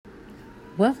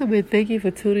Welcome and thank you for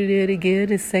tuning in again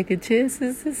to Second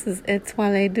Chances. This is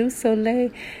Etoile du Soleil,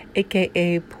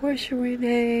 aka Portia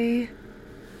Renee.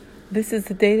 This is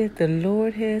the day that the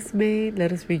Lord has made.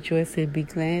 Let us rejoice and be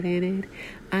glad in it.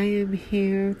 I am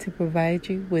here to provide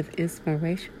you with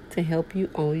inspiration to help you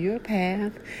on your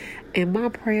path. And my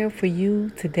prayer for you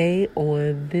today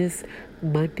on this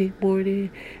Monday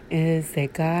morning is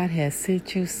that God has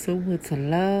sent you someone to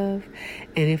love.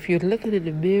 And if you're looking in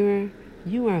the mirror,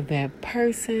 you are that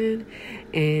person,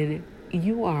 and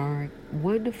you are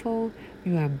wonderful,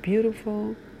 you are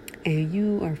beautiful, and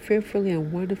you are fearfully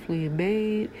and wonderfully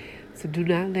made. So do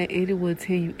not let anyone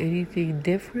tell you anything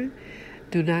different.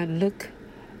 Do not look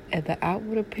at the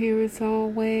outward appearance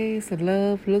always. The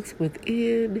love looks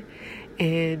within,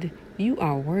 and you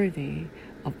are worthy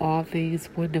of all things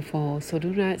wonderful. So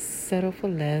do not settle for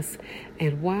less.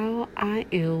 And while I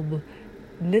am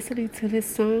listening to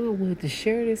this song, I wanted to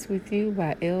share this with you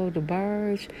by El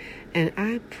DeBarge, and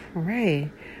I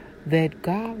pray that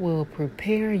God will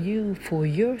prepare you for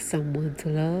your someone to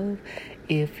love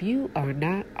if you are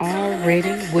not already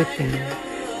with them.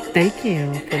 Thank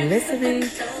you for listening.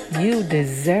 You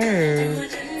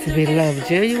deserve to be loved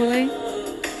genuinely.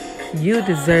 You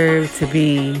deserve to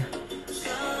be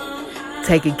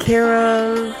taken care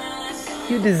of.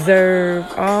 You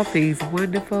deserve all things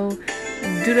wonderful.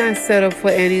 Do not settle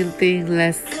for anything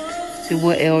less than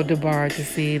what El DeBarge is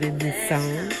saying in this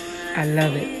song. I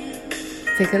love it.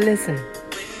 Take a listen.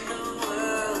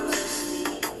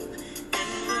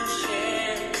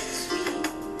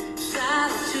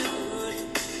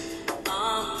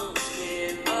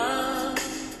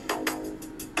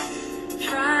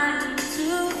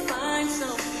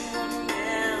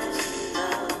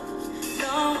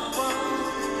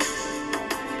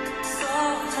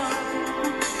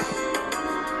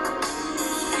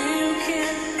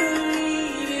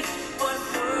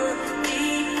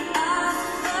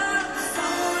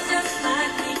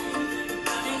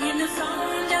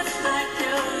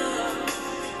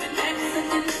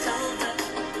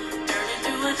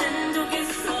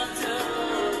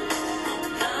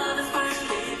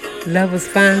 Love has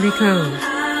finally come.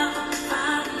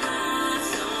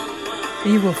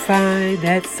 You will find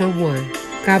that someone.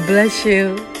 God bless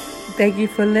you. Thank you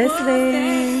for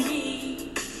listening.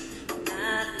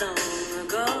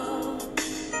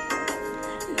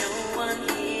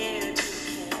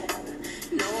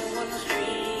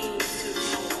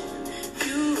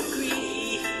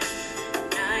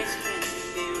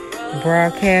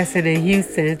 Broadcasting in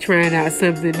Houston, trying out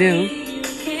something new.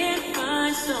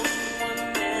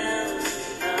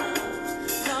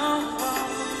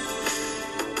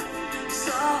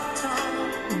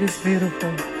 It's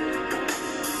beautiful.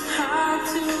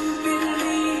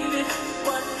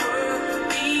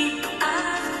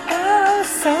 Oh,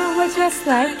 someone just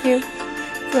like you.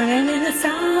 Friend,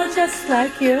 someone just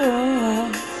like you.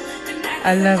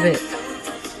 I love it.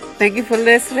 Thank you for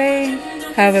listening.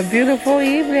 Have a beautiful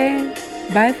evening.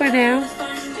 Bye for now.